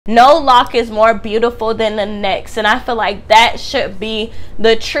No lock is more beautiful than the next, and I feel like that should be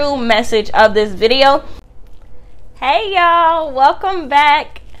the true message of this video. Hey y'all, welcome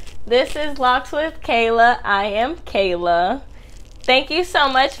back. This is Locswithkayla. I am Kayla. Thank you so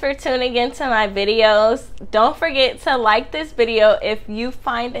much for tuning into my videos. Don't forget to like this video if you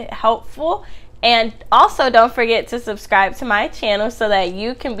find it helpful, and also don't forget to subscribe to my channel so that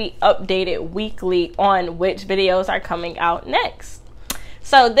you can be updated weekly on which videos are coming out next.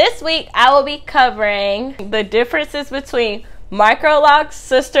 So this week I will be covering the differences between microlocks,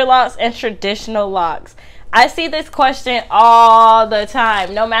 sister locks, and traditional locks. I see this question all the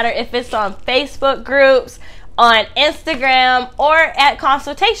time, no matter if it's on Facebook groups, on Instagram, or at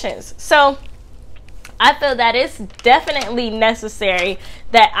consultations. So I feel that it's definitely necessary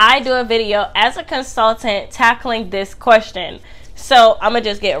that I do a video as a consultant tackling this question. So I'm gonna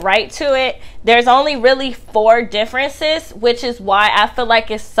just get right to it. There's only really 4 differences, which is why I feel like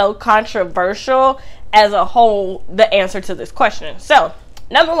it's so controversial as a whole, the answer to this question. So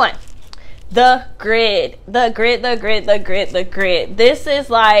number 1, the grid. The grid. This is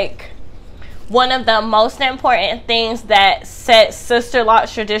like one of the most important things that sets sister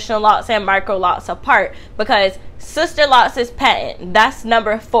locks, traditional locks, and micro locks apart, because sister locks is patent. That's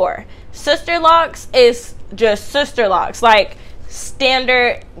number 4. Sister locks is just sister locks, like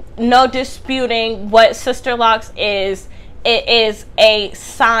standard, no disputing what sister locks is. It is a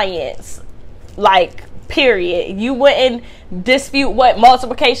science, like, period. You wouldn't dispute what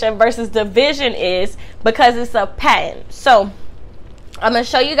multiplication versus division is because it's a patent. So I'm going to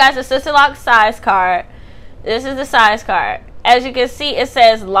show you guys a sister lock size card. This is the size card. As you can see, it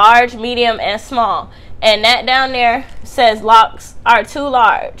says large, medium, and small. And that down there says locks are too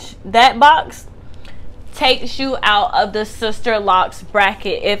large. That box takes you out of the sister locks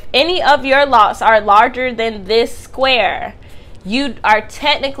bracket. If any of your locks are larger than this square, you are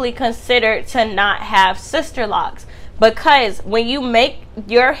technically considered to not have sister locks, because when you make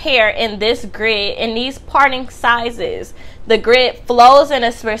your hair in this grid, in these parting sizes, the grid flows in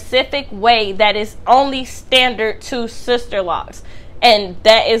a specific way that is only standard to sister locks. And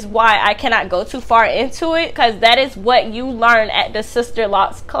that is why I cannot go too far into it, because that is what you learn at the sister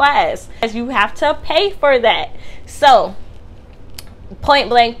locks class, as you have to pay for that. So point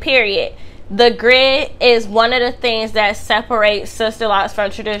blank period, the grid is one of the things that separates sister locks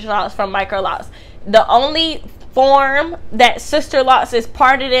from traditional locks from micro locks. The only form that sister locks is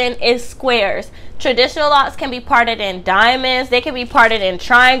parted in is squares. Traditional locks can be parted in diamonds, they can be parted in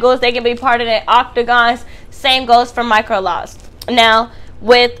triangles, they can be parted in octagons. Same goes for micro locks. Now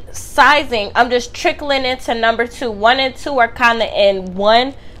with sizing, I'm just trickling into number 2. 1 and 2 are kind of in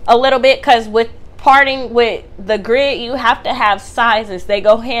one a little bit, because with parting with the grid, you have to have sizes. They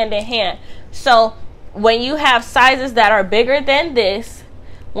go hand in hand. So when you have sizes that are bigger than this,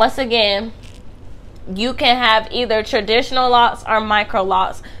 once again, you can have either traditional locks or micro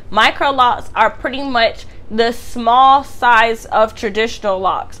locks. Micro locks are pretty much the small size of traditional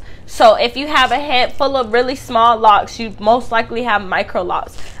locks. So if you have a head full of really small locks, you most likely have micro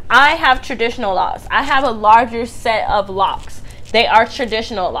locks. I have traditional locks. I have a larger set of locks. They are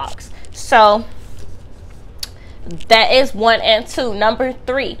traditional locks. So that is 1 and 2. Number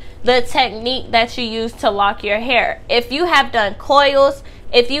 3, the technique that you use to lock your hair. If you have done coils,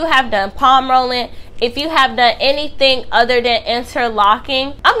 if you have done palm rolling, if you have done anything other than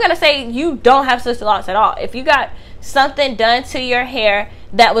interlocking, I'm going to say you don't have sister locks at all. If you got something done to your hair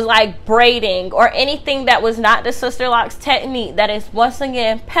that was like braiding, or anything that was not the sister locks technique that is once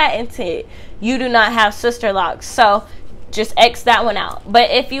again patented, you do not have sister locks. So just X that one out.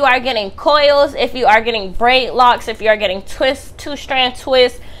 But if you are getting coils, if you are getting braid locks, if you are getting twists, 2-strand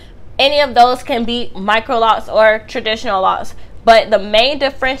twists, any of those can be micro locks or traditional locks. But the main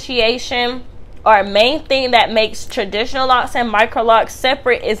differentiation, or main thing that makes traditional locks and micro locks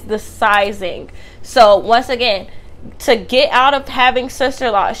separate, is the sizing. So once again, to get out of having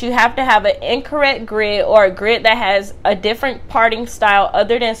sister locks, you have to have an incorrect grid, or a grid that has a different parting style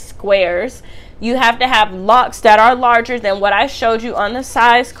other than squares. You have to have locks that are larger than what I showed you on the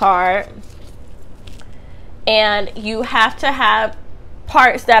size card, and you have to have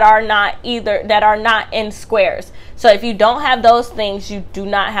parts that are not in squares. So if you don't have those things, you do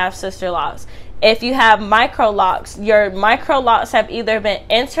not have sister locks. If you have micro locks, your micro locks have either been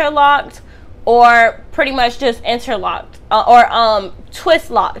interlocked or pretty much just interlocked, or twist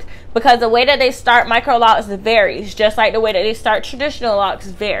locked, because the way that they start micro locks varies, just like the way that they start traditional locks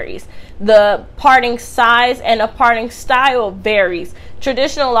varies. The parting size and the parting style varies.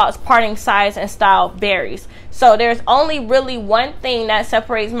 Traditional locks parting size and style varies. So there's only really one thing that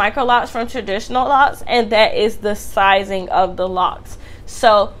separates micro locks from traditional locks, and that is the sizing of the locks.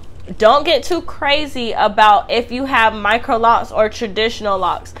 So don't get too crazy about if you have micro locks or traditional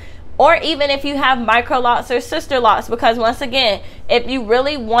locks, or even if you have micro locks or sister locks, because once again, if you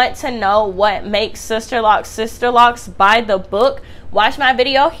really want to know what makes sister locks by the book, watch my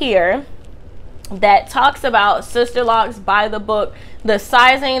video here that talks about sister locks by the book, the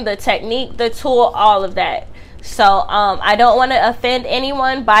sizing, the technique, the tool, all of that. So I don't want to offend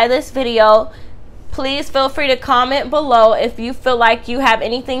anyone by this video. Please feel free to comment below if you feel like you have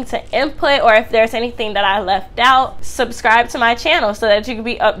anything to input, or if there's anything that I left out. Subscribe to my channel so that you can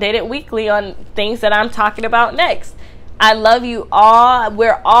be updated weekly on things that I'm talking about next. I love you all.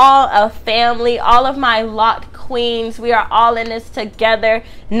 We're all a family. All of my locked queens, we are all in this together.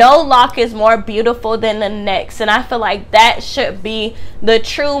 No lock is more beautiful than the next, and I feel like that should be the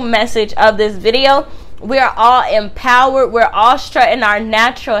true message of this video. We are all empowered. We're all strutting our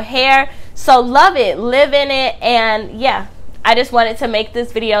natural hair. So love it, live in it, and yeah, I just wanted to make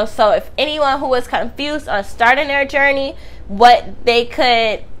this video. So if anyone who was confused on starting their journey, what they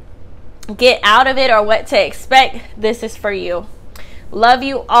could get out of it or what to expect, this is for you. Love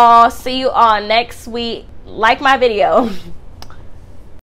you all. See you all next week. Like my video.